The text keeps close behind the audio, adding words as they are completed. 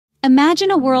Imagine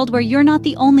a world where you're not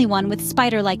the only one with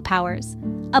spider-like powers.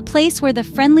 A place where the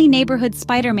friendly neighborhood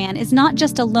Spider-Man is not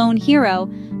just a lone hero,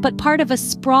 but part of a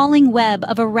sprawling web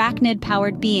of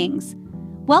arachnid-powered beings.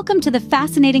 Welcome to the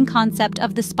fascinating concept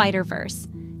of the Spider-Verse.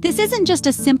 This isn't just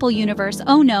a simple universe,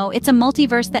 oh no, it's a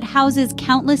multiverse that houses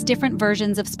countless different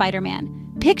versions of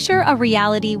Spider-Man. Picture a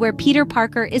reality where Peter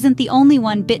Parker isn't the only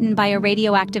one bitten by a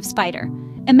radioactive spider.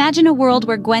 Imagine a world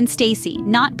where Gwen Stacy,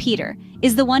 not Peter,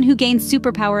 is the one who gains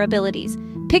superpower abilities.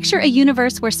 Picture a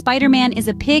universe where Spider-Man is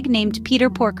a pig named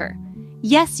Peter Porker.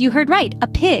 Yes, you heard right, a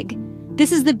pig.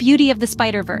 This is the beauty of the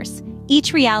Spider-Verse.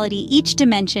 Each reality, each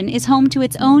dimension is home to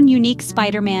its own unique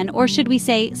Spider-Man, or should we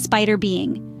say,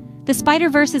 spider-being. The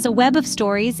Spider-Verse is a web of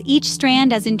stories, each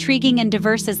strand as intriguing and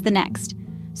diverse as the next.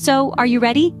 So, are you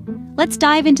ready? Let's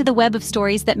dive into the web of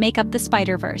stories that make up the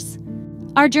Spider-Verse.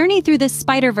 Our journey through this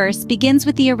Spider-Verse begins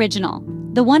with the original,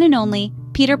 the one and only,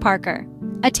 Peter Parker.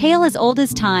 A tale as old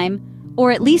as time,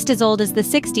 or at least as old as the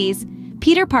 60s,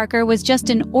 Peter Parker was just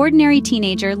an ordinary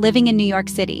teenager living in New York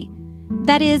City.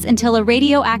 That is, until a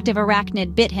radioactive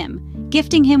arachnid bit him,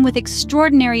 gifting him with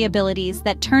extraordinary abilities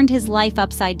that turned his life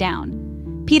upside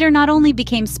down. Peter not only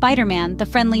became Spider-Man, the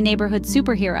friendly neighborhood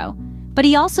superhero, but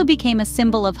he also became a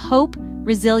symbol of hope,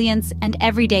 resilience, and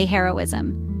everyday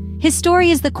heroism. His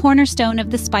story is the cornerstone of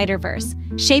the Spider-Verse,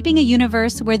 shaping a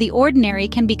universe where the ordinary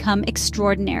can become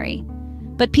extraordinary.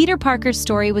 But Peter Parker's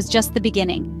story was just the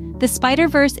beginning. The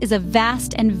Spider-Verse is a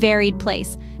vast and varied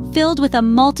place, filled with a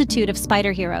multitude of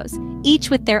spider heroes,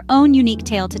 each with their own unique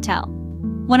tale to tell.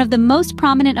 One of the most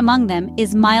prominent among them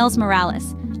is Miles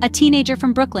Morales, a teenager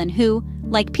from Brooklyn who,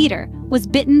 like Peter, was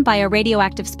bitten by a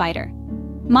radioactive spider.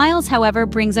 Miles, however,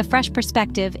 brings a fresh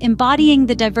perspective, embodying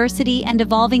the diversity and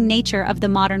evolving nature of the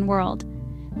modern world.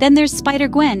 Then there's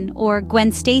Spider-Gwen, or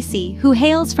Gwen Stacy, who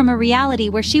hails from a reality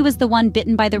where she was the one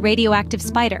bitten by the radioactive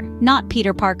spider, not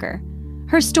Peter Parker.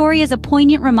 Her story is a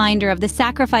poignant reminder of the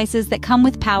sacrifices that come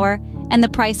with power and the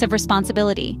price of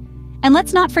responsibility. And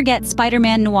let's not forget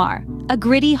Spider-Man Noir, a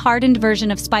gritty, hardened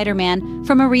version of Spider-Man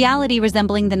from a reality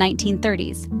resembling the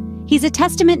 1930s. He's a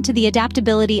testament to the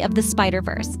adaptability of the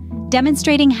Spider-Verse,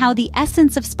 demonstrating how the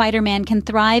essence of Spider-Man can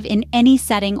thrive in any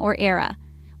setting or era.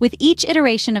 With each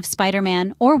iteration of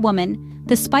Spider-Man or woman,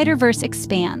 the Spider-Verse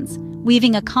expands,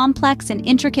 weaving a complex and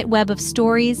intricate web of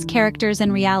stories, characters,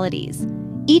 and realities.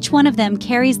 Each one of them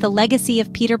carries the legacy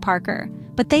of Peter Parker,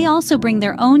 but they also bring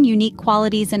their own unique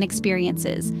qualities and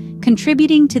experiences,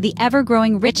 contributing to the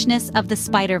ever-growing richness of the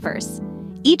Spider-Verse.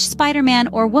 Each Spider-Man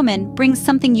or woman brings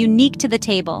something unique to the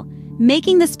table,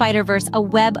 making the Spider-Verse a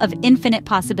web of infinite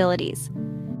possibilities.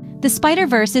 The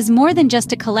Spider-Verse is more than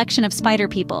just a collection of spider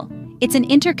people. It's an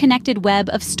interconnected web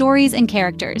of stories and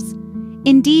characters.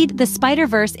 Indeed, the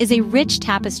Spider-Verse is a rich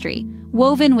tapestry,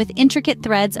 woven with intricate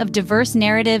threads of diverse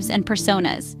narratives and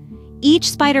personas. Each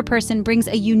Spider-Person brings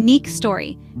a unique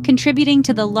story, contributing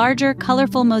to the larger,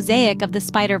 colorful mosaic of the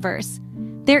Spider-Verse.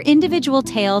 Their individual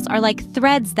tales are like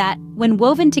threads that, when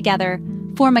woven together,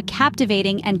 form a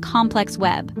captivating and complex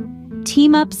web.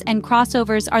 Team-ups and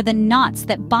crossovers are the knots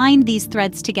that bind these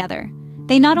threads together.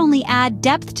 They not only add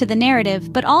depth to the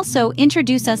narrative, but also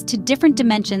introduce us to different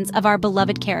dimensions of our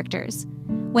beloved characters.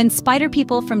 When spider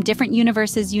people from different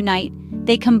universes unite,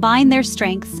 they combine their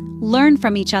strengths, learn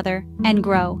from each other, and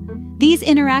grow. These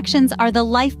interactions are the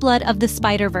lifeblood of the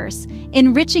Spider-Verse,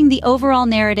 enriching the overall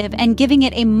narrative and giving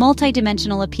it a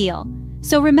multidimensional appeal.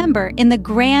 So remember, in the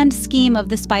grand scheme of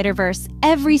the Spider-Verse,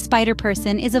 every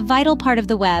Spider-Person is a vital part of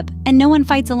the web, and no one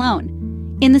fights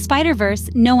alone. In the Spider-Verse,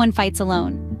 no one fights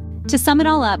alone. To sum it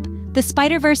all up, the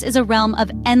Spider-Verse is a realm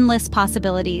of endless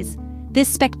possibilities. This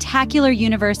spectacular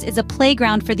universe is a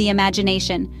playground for the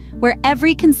imagination, where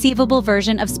every conceivable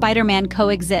version of Spider-Man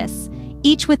coexists,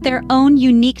 each with their own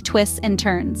unique twists and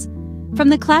turns. From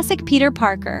the classic Peter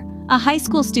Parker, a high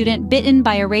school student bitten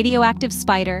by a radioactive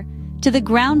spider, to the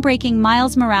groundbreaking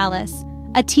Miles Morales,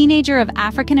 a teenager of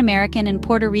African American and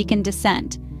Puerto Rican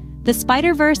descent, the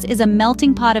Spider-Verse is a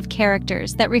melting pot of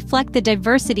characters that reflect the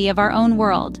diversity of our own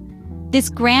world. This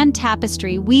grand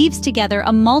tapestry weaves together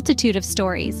a multitude of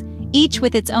stories, each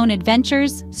with its own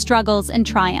adventures, struggles, and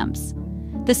triumphs.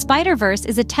 The Spider-Verse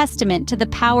is a testament to the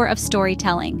power of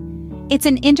storytelling. It's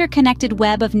an interconnected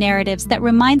web of narratives that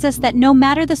reminds us that no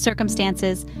matter the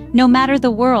circumstances, no matter the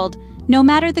world, no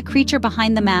matter the creature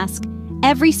behind the mask,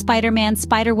 every Spider-Man,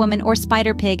 Spider-Woman, or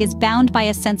Spider-Pig is bound by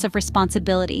a sense of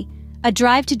responsibility, a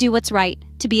drive to do what's right,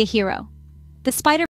 to be a hero. The Spider